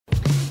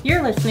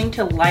You're listening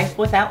to Life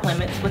Without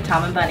Limits with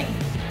Tom and Bunny.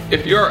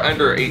 If you're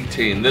under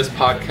 18, this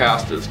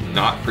podcast is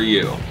not for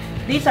you.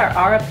 These are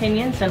our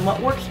opinions and what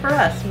works for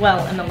us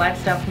well in the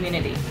lifestyle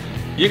community.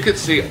 You can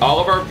see all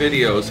of our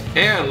videos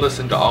and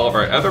listen to all of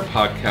our other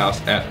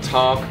podcasts at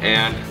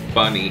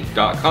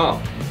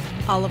tomandbunny.com.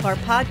 All of our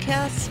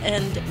podcasts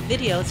and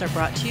videos are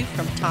brought to you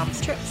from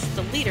Tom's Trips,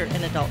 the leader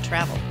in adult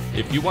travel.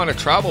 If you want to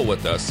travel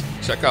with us,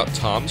 check out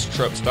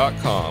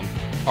tomstrips.com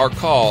or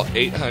call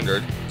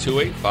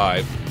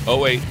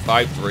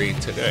 800-285-0853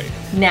 today.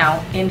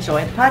 Now,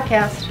 enjoy the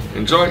podcast.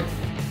 Enjoy.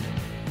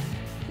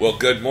 Well,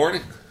 good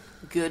morning.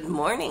 Good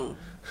morning.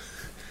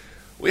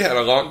 We had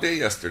a long day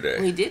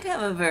yesterday. We did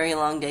have a very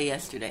long day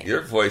yesterday.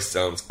 Your voice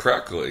sounds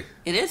crackly.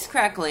 It is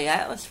crackly.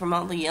 That was from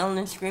all the yelling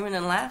and screaming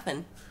and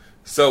laughing.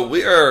 So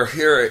we are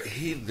here at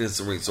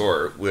Hedonism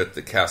Resort with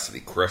the Cassidy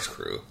Crush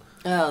crew.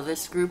 Oh,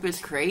 this group is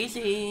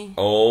crazy.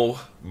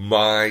 Oh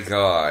my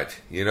God.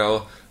 You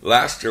know,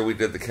 last year we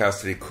did the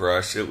Cassidy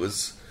Crush. It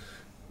was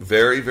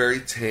very, very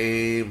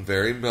tame,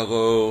 very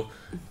mellow.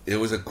 It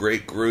was a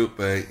great group,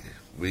 but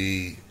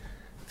we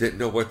didn't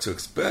know what to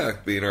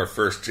expect being our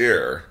first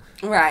year.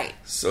 Right.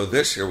 So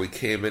this year we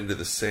came into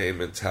the same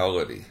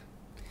mentality.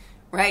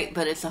 Right,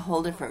 but it's a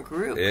whole different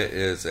group. It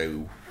is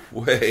a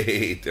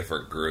way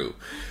different group.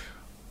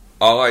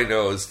 All I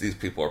know is these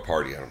people are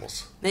party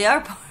animals. They are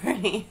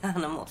party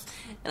animals.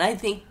 And I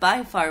think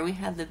by far we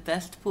have the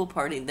best pool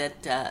party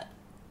that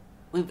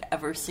we've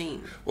ever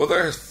seen. Well,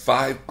 there's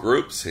 5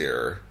 groups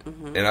here,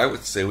 and I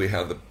would say we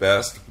have the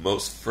best,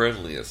 most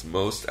friendliest,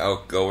 most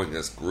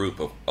outgoingest group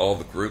of all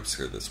the groups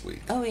here this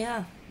week. Oh,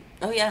 yeah.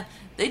 Oh, yeah.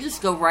 They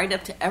just go right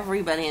up to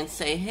everybody and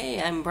say,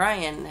 "Hey, I'm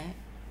Brian.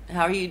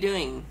 How are you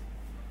doing?"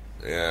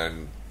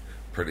 And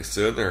pretty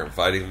soon they're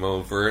inviting them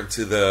over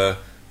into the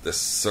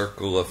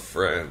circle of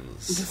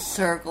friends. The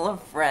circle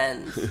of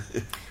friends.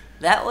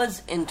 That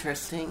was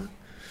interesting.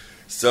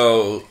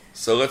 So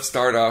let's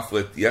start off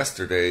with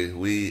yesterday.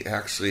 We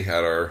actually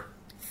had our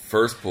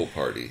first pool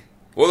party.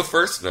 Well, the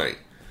first night.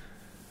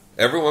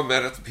 Everyone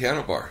met at the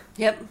piano bar.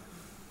 Yep.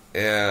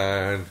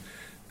 And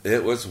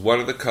it was one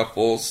of the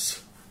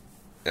couples'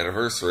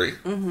 anniversary.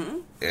 Mm-hmm.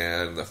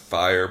 And the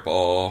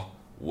fireball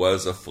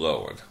was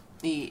a-flowing.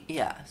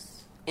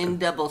 Yes. In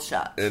double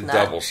shots.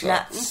 Double shots.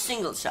 Not in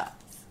single shots.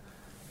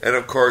 And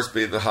of course,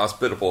 being the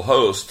hospitable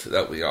host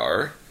that we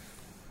are,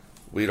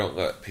 we don't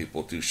let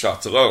people do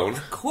shots alone.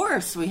 Of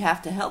course, we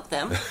have to help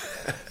them.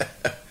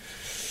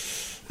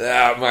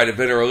 That might have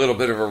been a little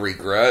bit of a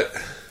regret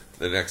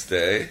the next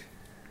day.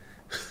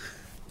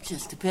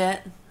 Just a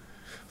bit.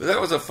 But that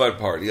was a fun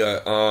party.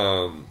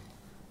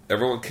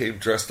 Everyone came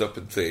dressed up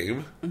in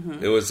theme.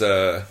 Mm-hmm. It was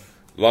a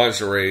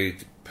lingerie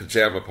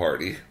pajama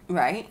party.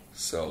 Right.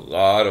 So a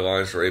lot of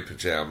lingerie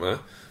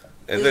pajama.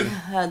 And we then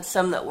had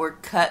some that were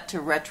cut to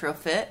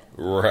retrofit.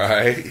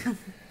 Right.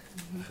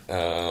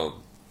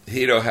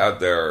 Hito had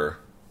their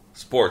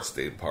sports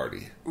theme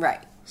party.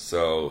 Right.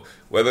 So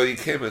whether you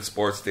came in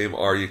sports theme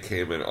or you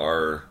came in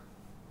our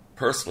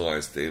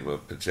personalized theme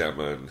of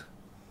pajama and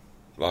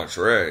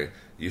lingerie,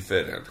 you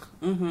fit in.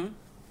 Mm-hmm.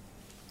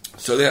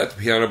 So they had the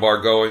piano bar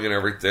going and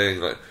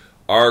everything.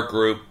 Our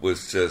group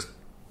was just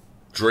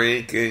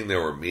drinking. They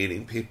were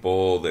meeting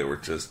people. They were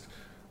just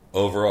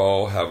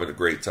overall having a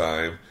great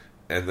time.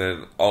 And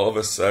then all of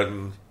a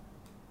sudden,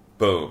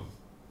 boom,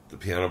 the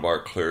piano bar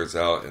clears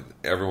out and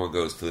everyone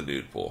goes to the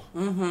nude pool.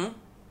 Mm-hmm.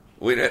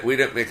 We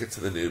didn't make it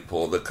to the nude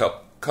pool. The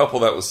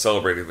couple that was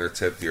celebrating their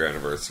 10th year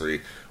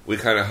anniversary, we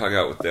kind of hung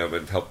out with them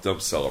and helped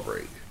them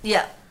celebrate.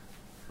 Yeah.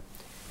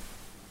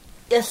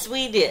 Yes,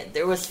 we did.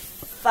 There was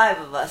 5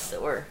 of us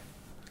that were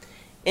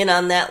in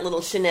on that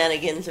little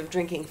shenanigans of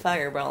drinking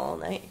Fireball all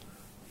night.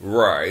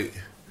 Right.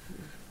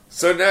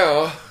 So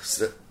now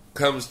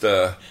comes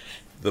the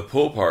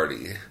pool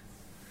party.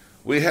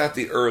 We had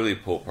the early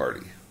pool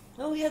party.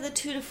 Oh, we had the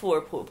 2 to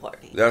 4 pool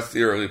party. That's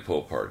the early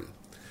pool party.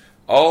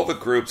 All the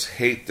groups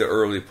hate the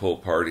early pool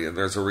party, and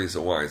there's a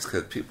reason why. It's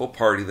because people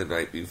party the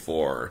night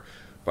before.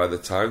 By the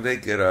time they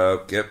get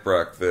up, get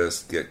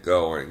breakfast, get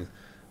going,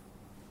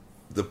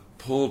 the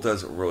pool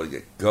doesn't really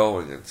get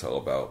going until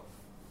about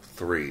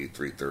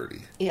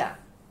 3:30. Yeah.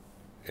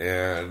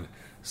 And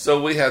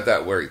so we had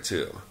that worry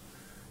too.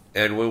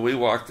 And when we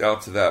walked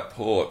out to that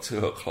pool at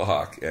 2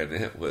 o'clock, and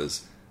it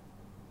was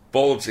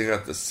bulging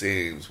at the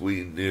seams,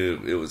 we knew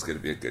it was going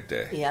to be a good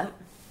day. Yeah,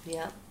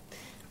 yeah.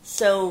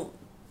 So,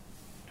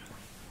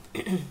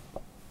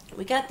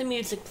 we got the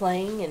music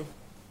playing and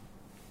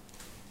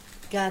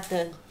got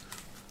the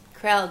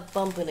crowd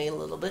bumping a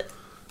little bit.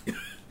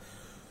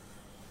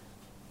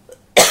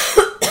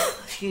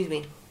 Excuse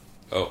me.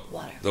 Oh,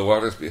 water. The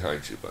water's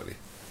behind you, buddy.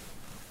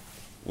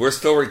 We're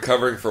still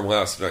recovering from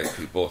last night,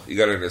 people. You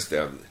got to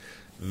understand.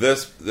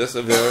 This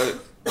event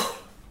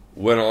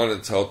went on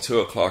until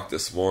 2 o'clock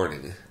this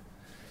morning.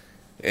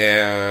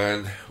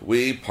 And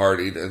we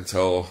partied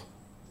until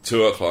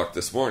 2 o'clock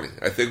this morning.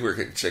 I think we were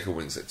getting chicken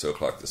wings at 2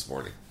 o'clock this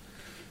morning.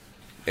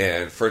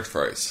 And French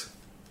fries.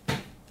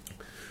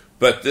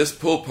 But this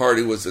pool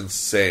party was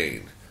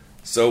insane.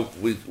 So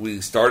we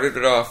started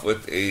it off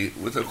with a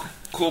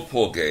cool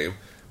pool game.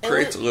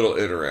 creates a little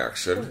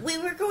interaction. We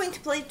were going to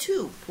play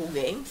 2 pool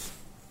games.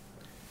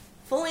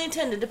 Fully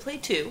intended to play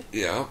 2.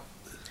 Yeah.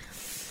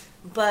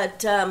 But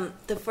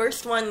the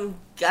first one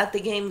got the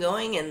game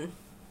going, and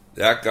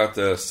That got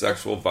the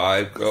sexual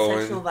vibe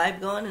going.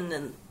 and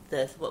then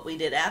what we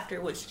did after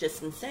was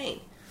just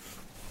insane.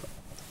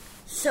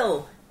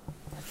 So,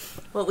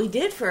 what we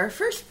did for our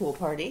first pool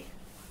party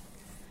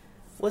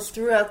was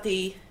threw out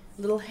the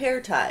little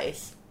hair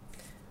ties.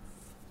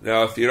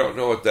 Now, if you don't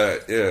know what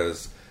that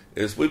is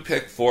we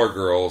pick 4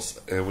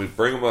 girls and we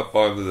bring them up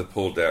onto the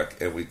pool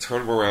deck and we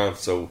turn them around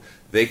so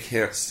they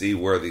can't see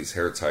where these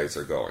hair ties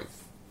are going.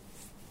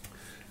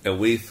 And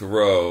we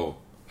throw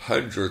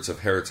hundreds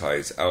of hair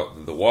ties out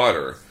in the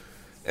water,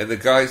 and the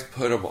guys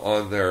put them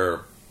on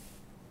their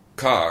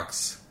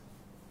cocks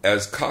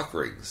as cock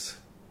rings.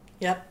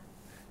 Yep.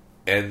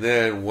 And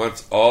then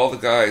once all the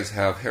guys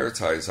have hair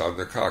ties on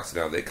their cocks,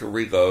 now they can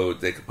reload,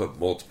 they can put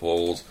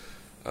multiples,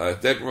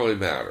 it didn't really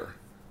matter.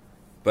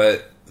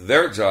 But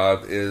their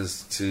job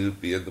is to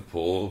be in the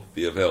pool,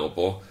 be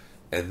available,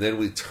 and then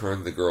we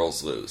turn the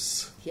girls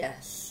loose.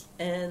 Yes.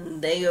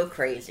 And they go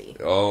crazy.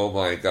 Oh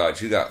my God,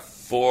 you got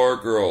 4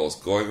 girls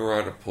going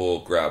around a pool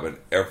grabbing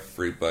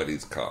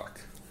everybody's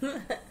cock.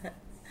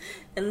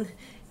 And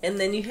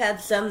then you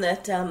had some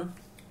that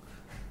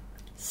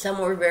some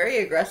were very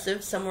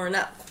aggressive, some were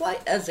not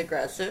quite as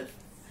aggressive.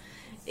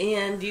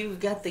 And you've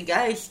got the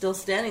guys still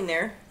standing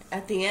there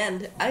at the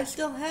end. I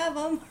still have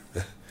them.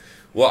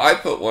 Well, I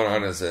put one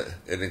on as an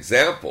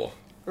example.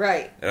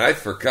 Right. And I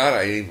forgot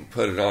I even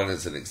put it on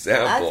as an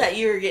example. I thought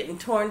you were getting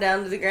torn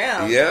down to the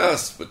ground.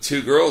 Yes, but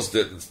 2 girls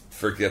didn't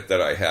forget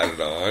that I had it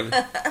on.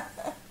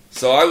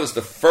 So I was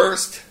the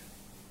first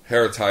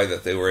hair tie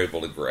that they were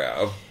able to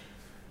grab.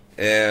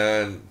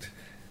 And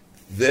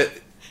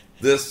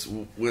this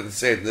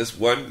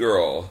one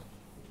girl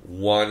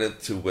wanted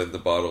to win the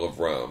bottle of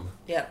rum.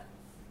 Yep.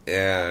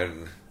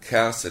 And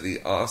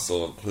Cassidy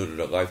also included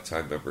a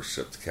lifetime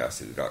membership to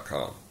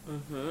Cassidy.com.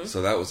 Mm-hmm.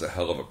 So that was a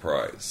hell of a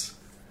prize.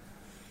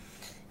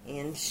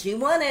 And she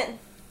won it.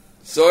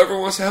 So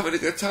everyone was having a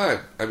good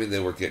time. I mean, they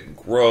were getting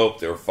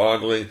groped, they were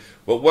fondling.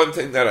 But one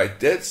thing that I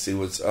did see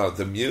was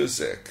the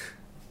music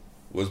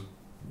was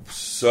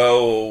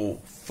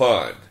so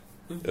fun.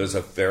 Mm-hmm. It was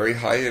a very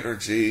high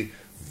energy,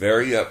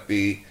 very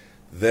upbeat.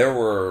 There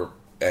were,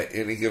 at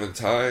any given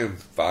time,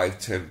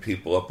 5-10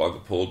 people up on the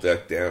pool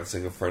deck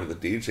dancing in front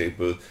of the DJ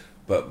booth.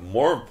 But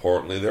more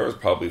importantly, there was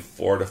probably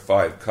 4 to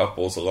 5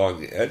 couples along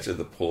the edge of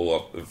the pool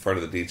up in front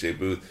of the DJ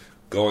booth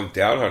going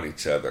down on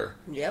each other.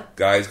 Yep.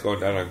 Guys going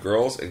down on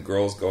girls, and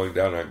girls going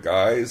down on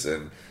guys,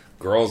 and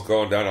girls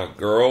going down on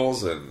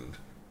girls, and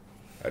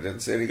I didn't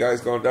see any guys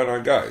going down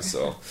on guys,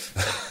 so.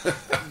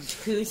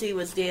 Jacuzzi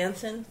was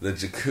dancing. The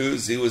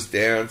jacuzzi was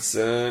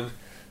dancing.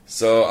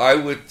 So I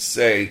would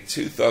say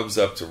 2 thumbs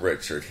up to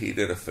Richard. He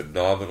did a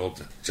phenomenal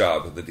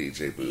job in the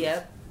DJ booth.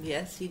 Yep.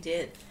 Yes, he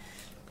did.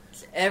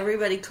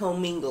 Everybody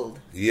commingled.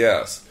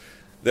 Yes.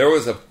 There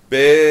was a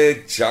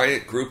big,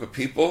 giant group of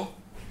people.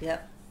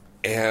 Yep.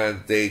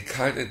 And they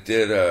kind of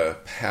did a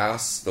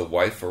pass the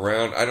wife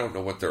around. I don't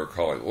know what they were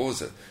calling. What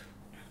was it?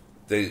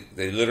 They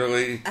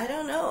literally... I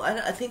don't know.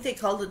 I think they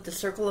called it the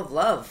Circle of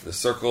Love. The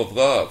Circle of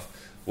Love.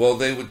 Well,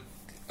 they would...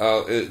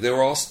 they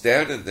were all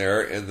standing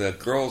there, and the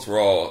girls were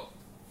all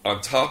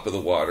on top of the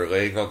water,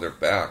 laying on their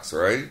backs,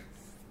 right?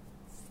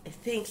 I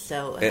think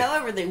so.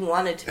 However they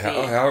wanted to be.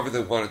 However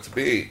they wanted to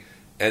be.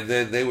 And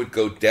then they would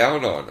go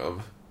down on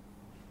them,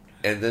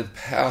 and then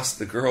pass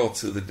the girl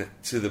to the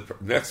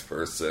next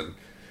person,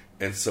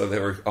 and so they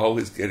were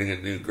always getting a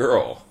new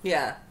girl.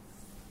 Yeah.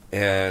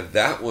 And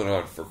that went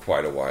on for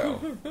quite a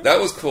while. That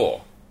was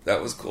cool. That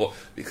was cool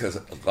because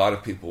a lot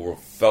of people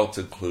felt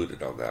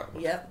included on that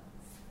one. Yep.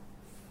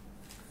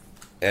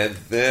 And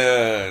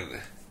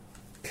then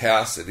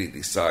Cassidy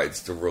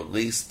decides to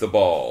release the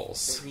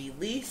balls.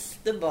 Release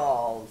the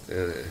balls.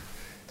 It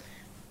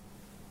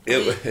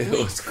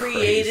we was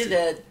created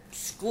crazy. a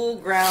school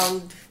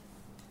ground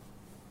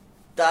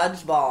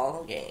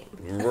dodgeball game.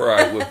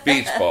 Right, with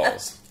beach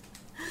balls.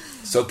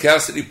 So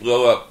Cassidy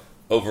blew up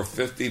over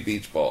 50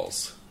 beach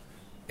balls.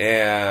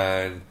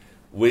 And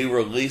we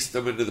released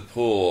them into the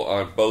pool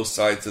on both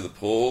sides of the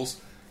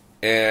pools.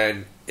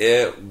 And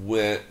it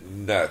went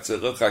nuts.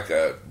 It looked like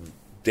a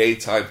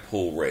daytime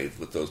pool rave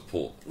with those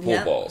pool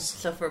balls.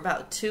 So for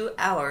about 2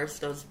 hours,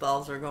 those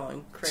balls were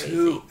going crazy.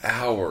 2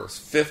 hours,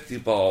 50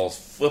 balls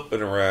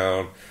flipping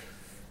around.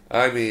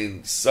 I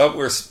mean, some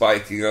were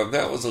spiking them.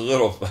 That was a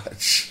little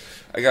much.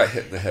 I got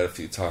hit in the head a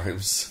few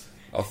times.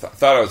 I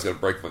thought I was going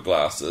to break my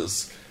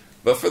glasses.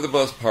 But for the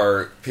most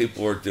part,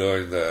 people were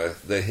doing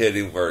the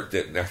hitting where it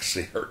didn't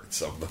actually hurt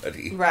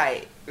somebody.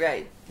 Right.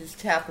 Just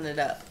tapping it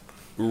up.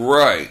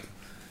 Right.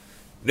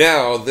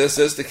 Now, this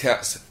is the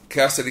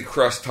Cassidy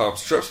Crush Tom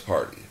Strips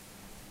party.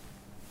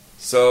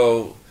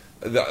 So,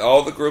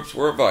 all the groups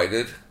were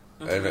invited,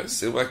 and it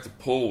seemed like the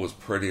pool was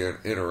pretty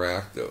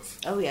interactive.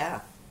 Oh, yeah.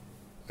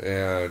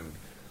 And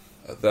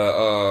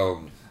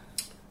the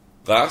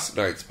last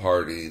night's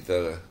party,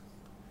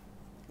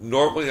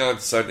 normally on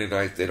Sunday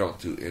night, they don't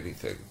do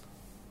anything.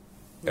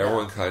 No.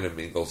 Everyone kind of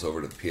mingles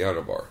over to the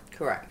piano bar.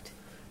 Correct.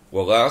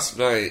 Well, last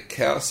night,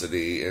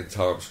 Cassidy and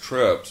Tom's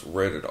Trips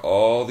rented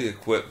all the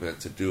equipment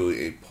to do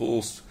a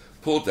pool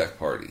deck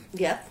party.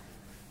 Yep.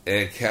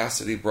 And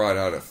Cassidy brought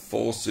out a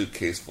full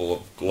suitcase full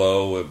of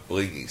glow and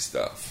blingy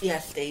stuff.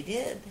 Yes, they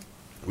did.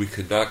 We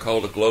could not call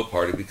it a glow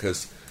party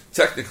because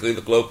technically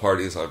the glow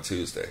party is on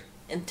Tuesday.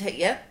 And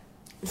yep.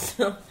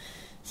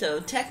 So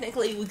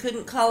technically we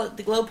couldn't call it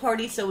the glow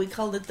party, so we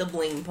called it the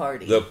bling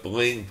party. The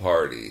bling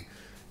party.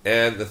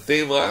 And the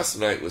theme last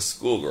night was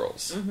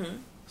schoolgirls. Mm-hmm.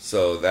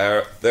 So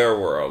there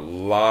were a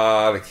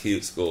lot of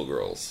cute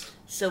schoolgirls.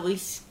 So we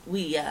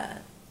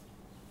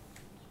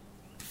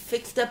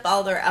fixed up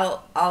all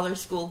their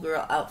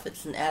schoolgirl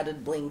outfits and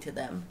added bling to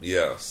them.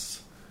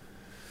 Yes.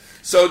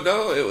 So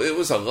no, it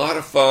was a lot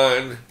of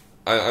fun.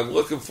 I'm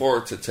looking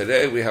forward to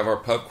today. We have our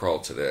pub crawl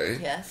today.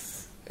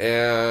 Yes.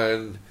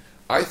 And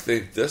I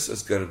think this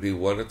is going to be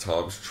one of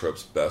Tom's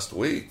Trip's best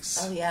weeks.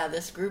 Oh yeah,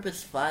 this group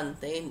is fun.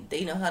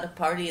 They know how to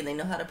party, and they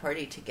know how to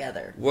party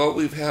together. Well,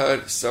 we've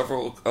had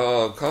several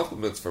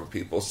compliments from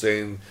people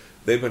saying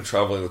they've been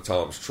traveling with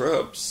Tom's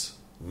Trips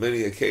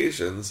many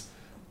occasions,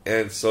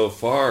 and so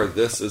far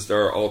this is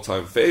their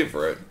all-time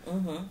favorite.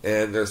 Mm-hmm.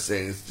 And they're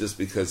saying it's just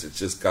because it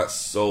just got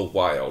so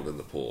wild in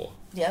the pool.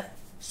 Yep.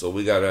 So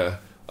we got a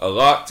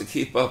lot to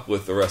keep up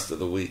with the rest of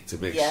the week to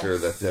make sure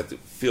that they have to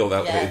feel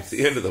that way at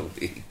the end of the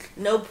week.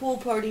 No pool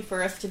party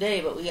for us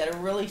today, but we got to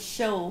really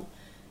show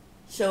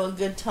a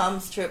good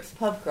Tom's Trips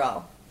pub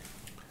crawl.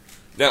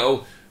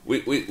 Now,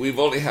 we've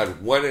only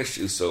had one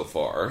issue so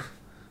far.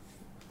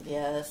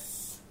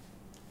 Yes.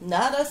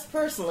 Not us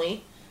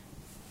personally,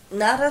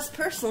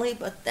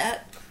 but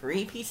that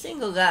creepy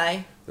single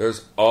guy.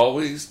 There's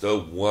always the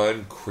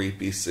one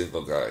creepy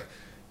single guy.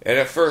 And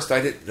at first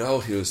I didn't know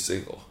he was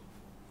single.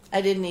 I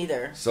didn't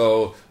either.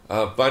 So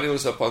Bunny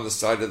was up on the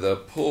side of the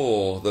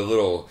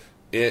pool,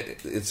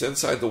 it's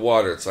inside the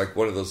water. It's like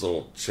one of those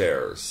little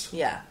chairs.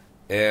 Yeah.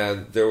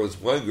 And there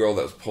was one girl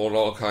that was pulling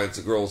all kinds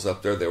of girls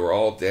up there. They were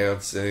all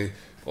dancing.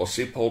 Well,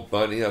 she pulled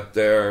Bunny up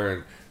there,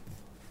 and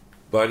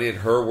Bunny and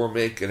her were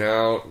making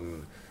out,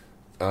 and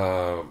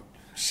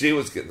she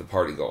was getting the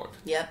party going.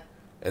 Yep.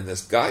 And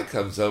this guy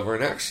comes over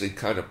and actually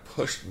kind of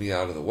pushed me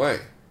out of the way.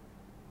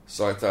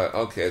 So I thought,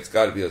 okay, it's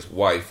got to be his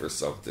wife or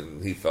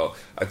something.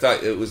 I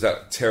thought it was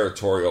that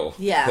territorial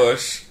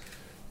push.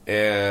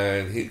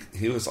 And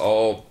he was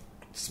all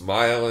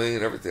smiling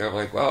and everything. I'm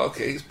like, well,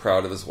 okay, he's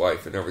proud of his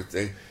wife and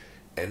everything.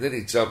 And then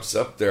he jumps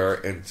up there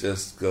and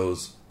just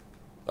goes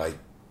like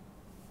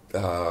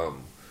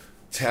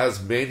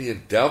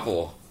Tasmanian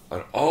devil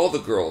on all the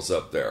girls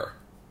up there.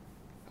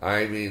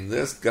 I mean,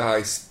 this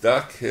guy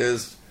stuck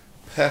his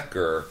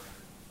pecker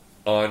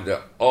onto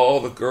all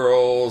the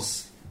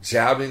girls,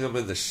 jabbing them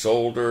in the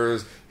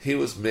shoulders. He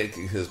was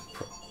making his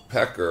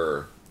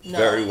pecker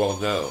very well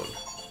known.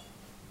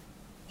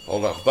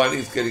 Hold on.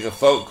 Bunny's getting a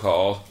phone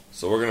call,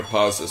 so we're going to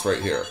pause this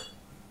right here.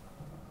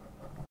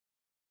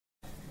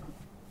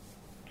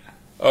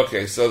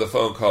 Okay, so the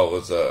phone call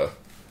was,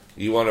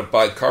 you want to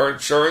buy car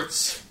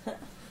insurance?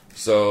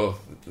 So,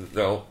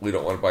 no, we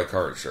don't want to buy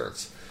car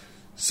insurance.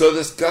 So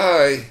this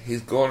guy,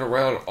 he's going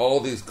around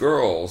all these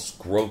girls,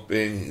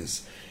 groping,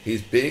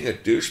 he's being a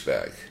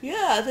douchebag.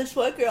 Yeah, this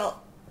one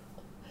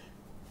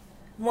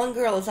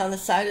girl is on the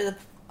side of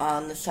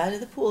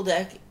the pool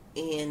deck,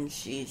 and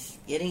she's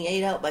getting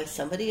ate out by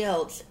somebody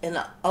else,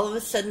 and all of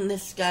a sudden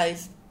this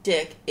guy's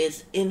dick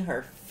is in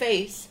her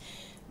face,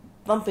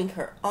 bumping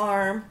her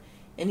arm,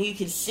 and you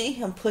could see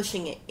him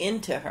pushing it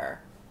into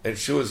her. And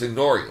she was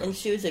ignoring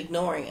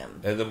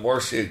him. And the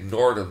more she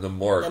ignored him, the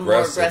more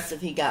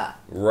aggressive he got.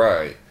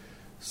 Right.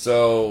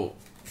 So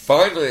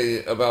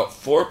finally, about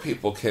 4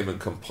 people came and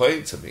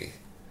complained to me,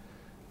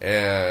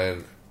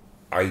 and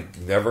I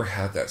never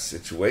had that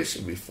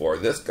situation before.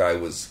 This guy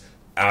was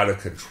out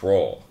of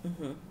control.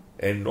 Mm-hmm.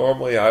 And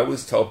normally I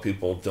always tell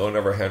people, don't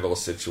ever handle a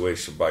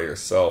situation by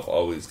yourself.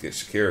 Always get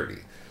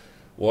security.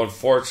 Well,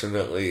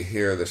 unfortunately,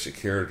 here the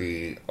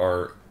security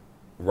aren't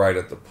right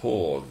at the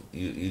pool.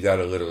 You got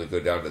to literally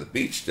go down to the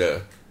beach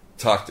to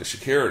talk to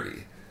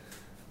security.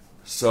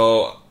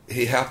 So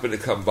he happened to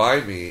come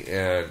by me,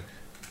 and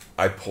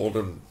I pulled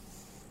him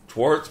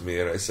towards me,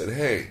 and I said,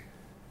 hey,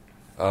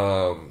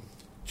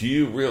 do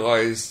you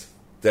realize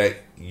that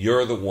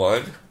you're the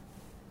one?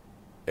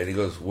 And he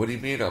goes, what do you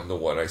mean I'm the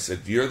one? I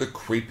said, you're the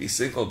creepy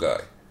single guy.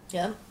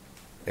 Yeah.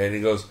 And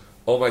he goes,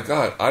 oh my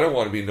God, I don't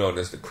want to be known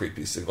as the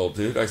creepy single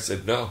dude. I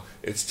said, no,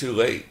 it's too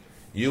late.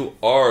 You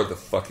are the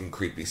fucking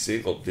creepy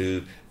single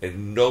dude,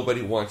 and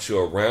nobody wants you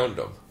around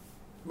him.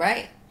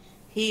 Right.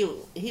 He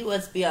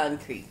was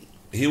beyond creepy.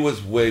 He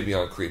was way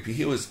beyond creepy.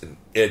 He was an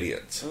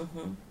idiot.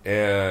 Mm-hmm.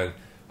 And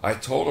I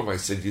told him, I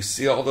said, you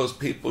see all those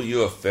people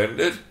you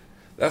offended?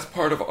 That's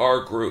part of our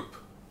group.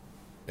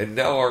 And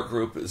now our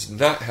group is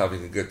not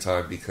having a good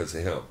time because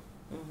of him.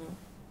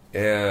 Mm-hmm.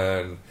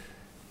 And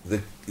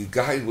the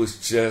guy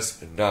was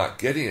just not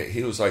getting it.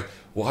 He was like,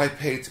 well, I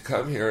paid to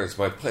come here. It's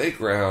my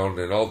playground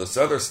and all this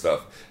other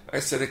stuff. I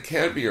said, it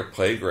can be your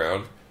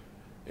playground.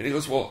 And he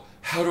goes, well,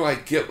 how do I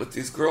get with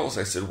these girls?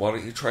 I said, why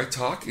don't you try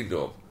talking to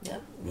them?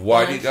 Yep.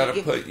 Why do you got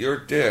to put your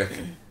dick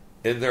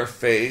in their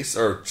face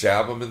or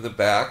jab them in the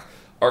back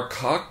or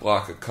cock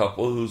block a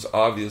couple who's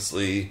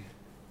obviously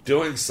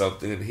doing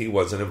something and he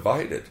wasn't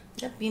invited?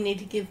 Yep, you need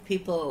to give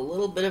people a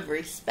little bit of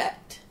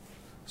respect.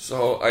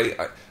 So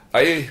I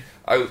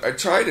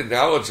tried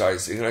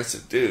analogizing, and I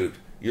said, dude,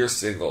 you're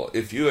single.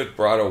 If you had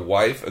brought a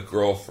wife, a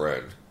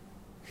girlfriend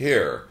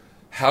here,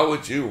 how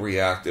would you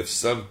react if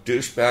some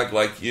douchebag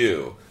like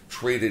you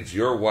treated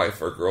your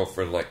wife or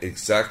girlfriend like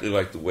exactly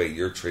like the way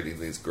you're treating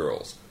these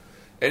girls?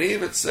 And he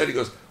even said, he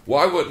goes,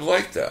 well, I wouldn't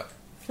like that.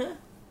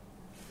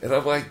 And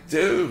I'm like,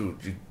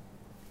 dude,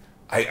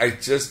 I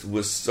just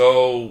was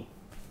so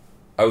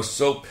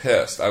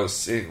pissed. I was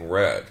seeing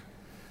red.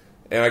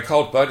 And I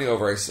called Bunny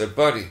over. I said,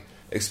 Bunny,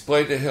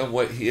 explain to him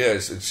what he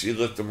is. And she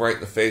looked him right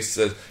in the face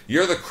and said,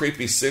 you're the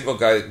creepy single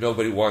guy that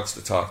nobody wants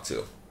to talk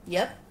to.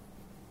 Yep.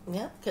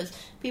 Yep, because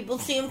people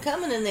see him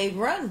coming and they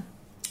run.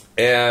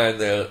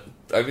 And,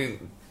 I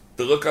mean,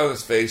 the look on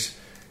his face,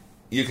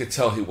 you could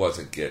tell he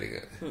wasn't getting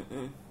it.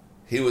 Mm-mm.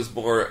 He was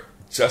more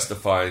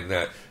justifying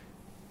that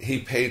he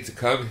paid to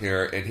come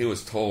here and he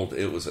was told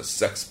it was a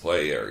sex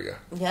play area.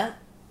 Yep.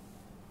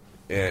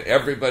 And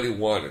everybody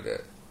wanted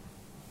it.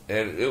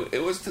 And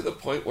it was to the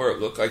point where it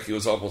looked like he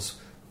was almost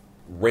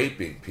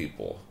raping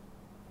people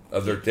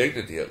of their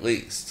dignity, at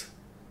least.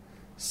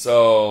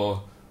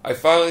 So I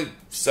finally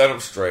set him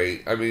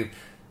straight. I mean,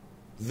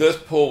 this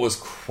pool was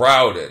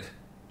crowded.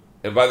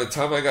 And by the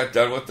time I got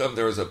done with them,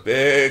 there was a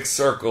big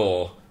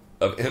circle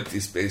of empty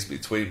space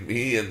between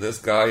me and this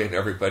guy and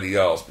everybody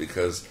else,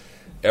 because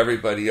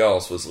everybody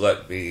else was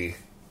letting me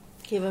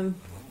give him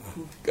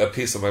a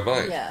piece of my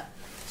mind. Yeah.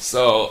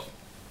 So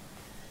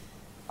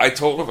I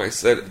told him, I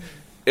said,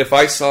 if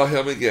I saw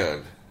him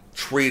again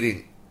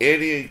treating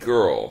any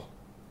girl,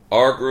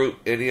 our group,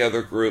 any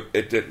other group,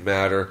 it didn't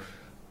matter.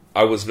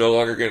 I was no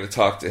longer going to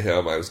talk to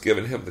him. I was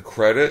giving him the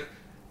credit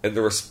and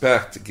the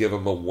respect to give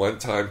him a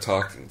one-time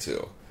talking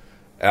to.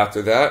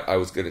 After that, I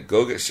was going to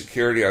go get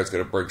security. I was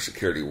going to bring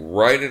security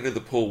right into the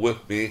pool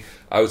with me.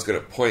 I was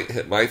going to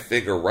hit my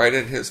finger right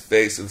in his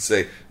face and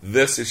say,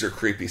 this is your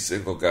creepy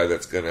single guy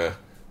that's going to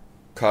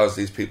cause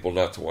these people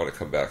not to want to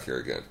come back here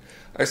again.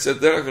 I said,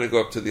 then I'm going to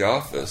go up to the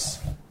office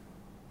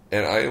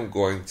and I am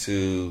going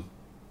to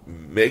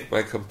make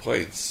my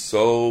complaints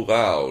so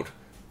loud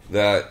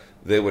that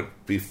they would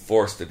be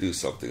forced to do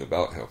something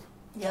about him.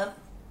 Yep.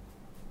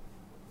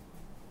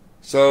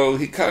 So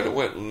he kind of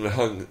went and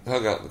hung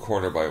out in the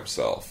corner by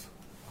himself.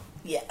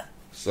 Yeah.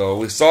 So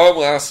we saw him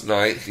last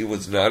night. He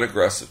was not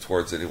aggressive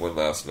towards anyone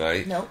last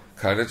night. Nope.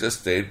 Kind of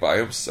just stayed by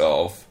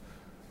himself.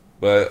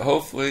 But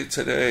hopefully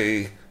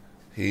today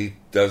he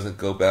doesn't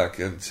go back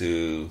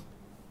into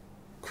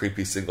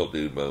creepy single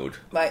dude mode.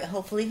 Right.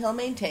 Hopefully he'll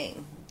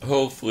maintain.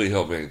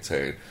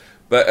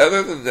 But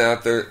other than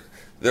that,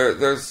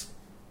 there's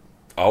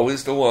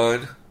always the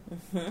one.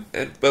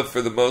 Mm-hmm. But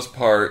for the most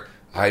part,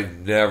 I've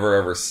never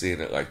ever seen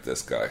it like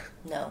this guy.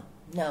 No,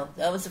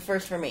 that was the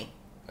first for me.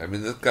 I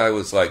mean, this guy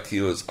was like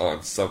he was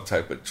on some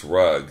type of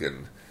drug,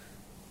 and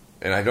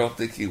I don't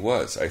think he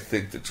was. I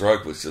think the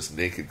drug was just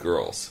naked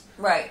girls.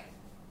 Right.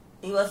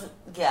 He wasn't,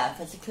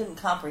 because he couldn't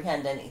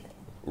comprehend anything.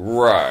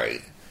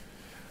 Right.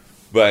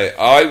 But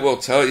I will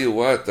tell you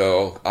what,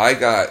 though, I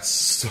got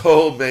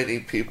so many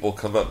people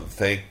come up and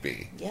thank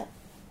me. Yep.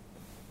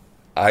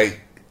 I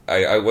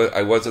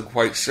wasn't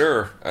quite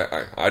sure.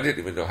 I didn't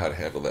even know how to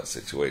handle that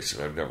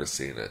situation. I've never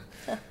seen it.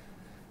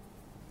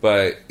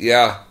 But,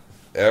 yeah,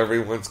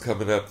 everyone's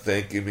coming up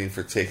thanking me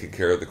for taking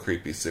care of the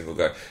creepy single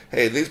guy.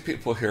 Hey, these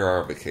people here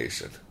are on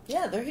vacation.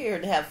 Yeah, they're here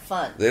to have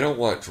fun. They don't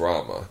want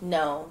drama.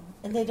 No,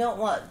 and they don't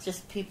want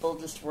just people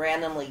just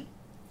randomly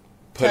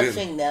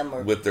touching them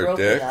or with their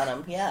groping dick on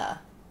them. Yeah.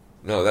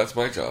 No, that's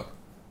my job.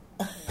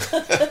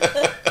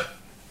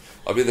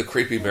 I'll be the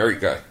creepy married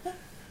guy.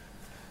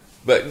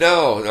 But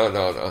no.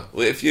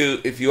 If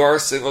you are a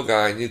single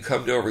guy and you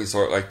come to a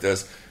resort like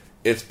this,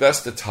 it's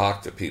best to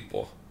talk to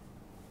people.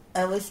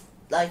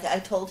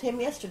 I told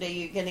him yesterday,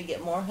 you're going to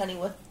get more honey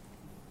with...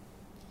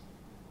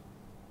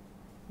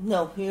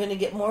 No, you're going to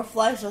get more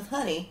flies with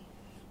honey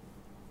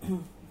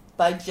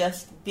by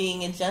just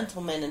being a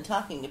gentleman and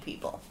talking to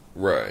people.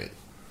 Right.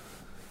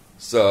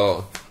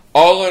 So,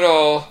 all in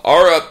all,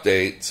 our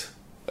update,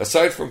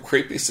 aside from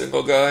creepy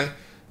single guy,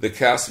 the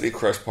Cassidy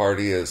Crush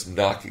Party is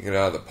knocking it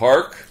out of the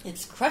park.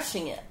 It's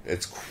crushing it.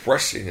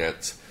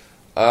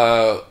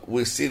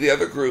 We see the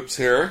other groups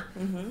here,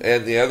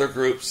 and the other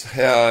groups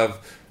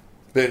have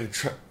been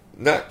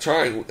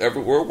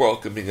we're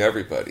welcoming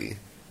everybody,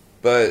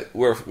 but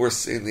we're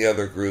seeing the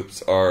other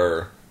groups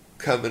are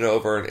coming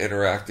over and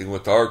interacting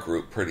with our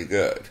group pretty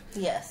good.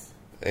 Yes.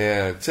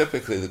 And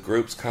typically the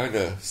groups kind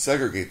of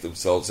segregate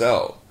themselves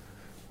out,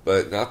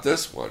 but not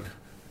this one.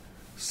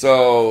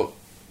 So,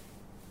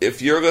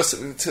 if you're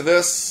listening to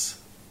this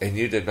and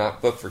you did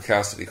not book for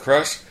Cassidy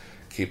Crush,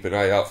 keep an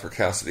eye out for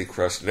Cassidy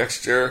Crush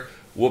next year.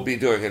 We'll be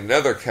doing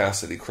another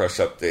Cassidy Crush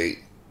update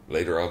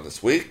later on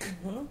this week,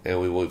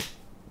 and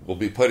we'll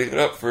be putting it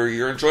up for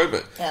your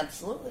enjoyment.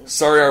 Absolutely.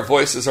 Sorry our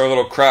voices are a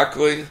little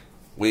crackly.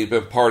 we've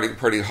been partying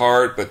pretty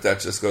hard, but that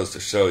just goes to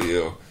show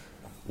you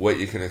what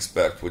you can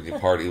expect when you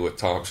party with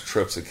Tom's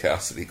Trips and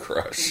Cassidy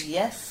Crush.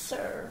 Yes,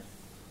 sir.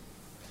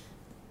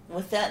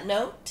 With that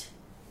note,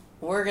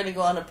 we're going to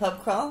go on a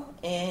pub crawl,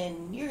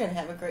 and you're going to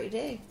have a great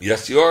day.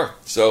 Yes, you are.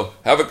 So,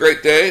 have a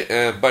great day,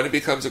 and Bunny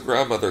becomes a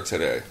grandmother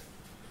today.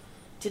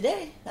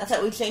 Today? I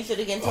thought we changed it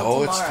again till tomorrow.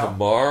 Oh, it's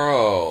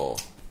tomorrow.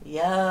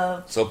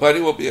 Yeah. So,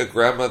 Bunny will be a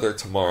grandmother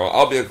tomorrow.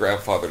 I'll be a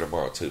grandfather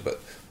tomorrow, too, but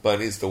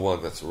Bunny's the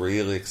one that's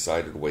really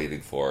excited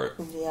waiting for it.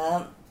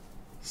 Yeah.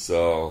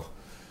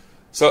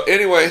 So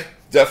anyway,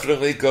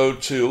 definitely go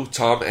to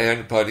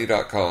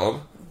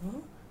tomandbunny.com. Mm-hmm.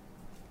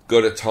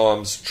 Go to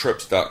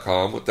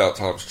tomstrips.com. Without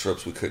Tom's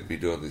Trips, we couldn't be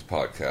doing these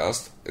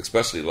podcasts,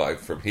 especially live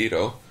from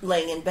Hito.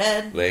 Laying in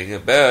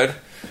bed.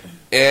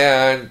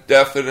 And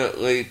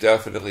definitely go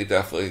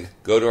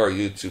to our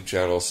YouTube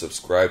channel,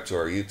 subscribe to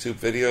our YouTube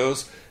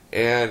videos,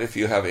 and if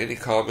you have any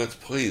comments,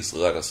 please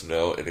let us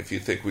know. And if you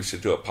think we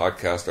should do a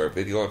podcast or a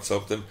video on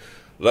something,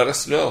 let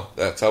us know.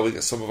 That's how we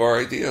get some of our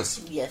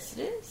ideas. Yes,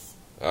 it is.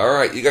 All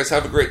right, you guys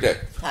have a great day.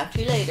 Talk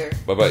to you later.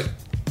 Bye-bye.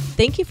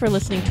 Thank you for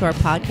listening to our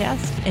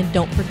podcast, and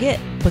don't forget,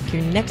 book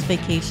your next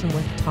vacation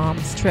with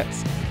Tom's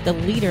Trips, the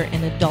leader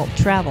in adult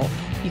travel.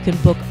 You can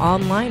book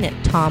online at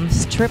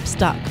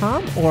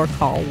tomstrips.com or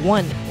call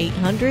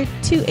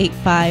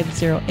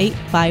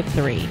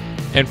 1-800-285-0853.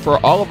 And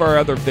for all of our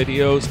other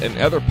videos and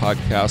other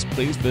podcasts,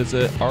 please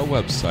visit our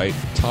website,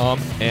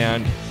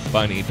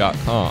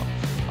 tomandbunny.com.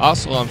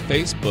 Also on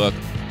Facebook,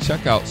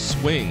 check out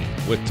Swing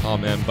with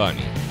Tom and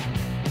Bunny.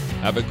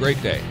 Have a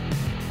great day.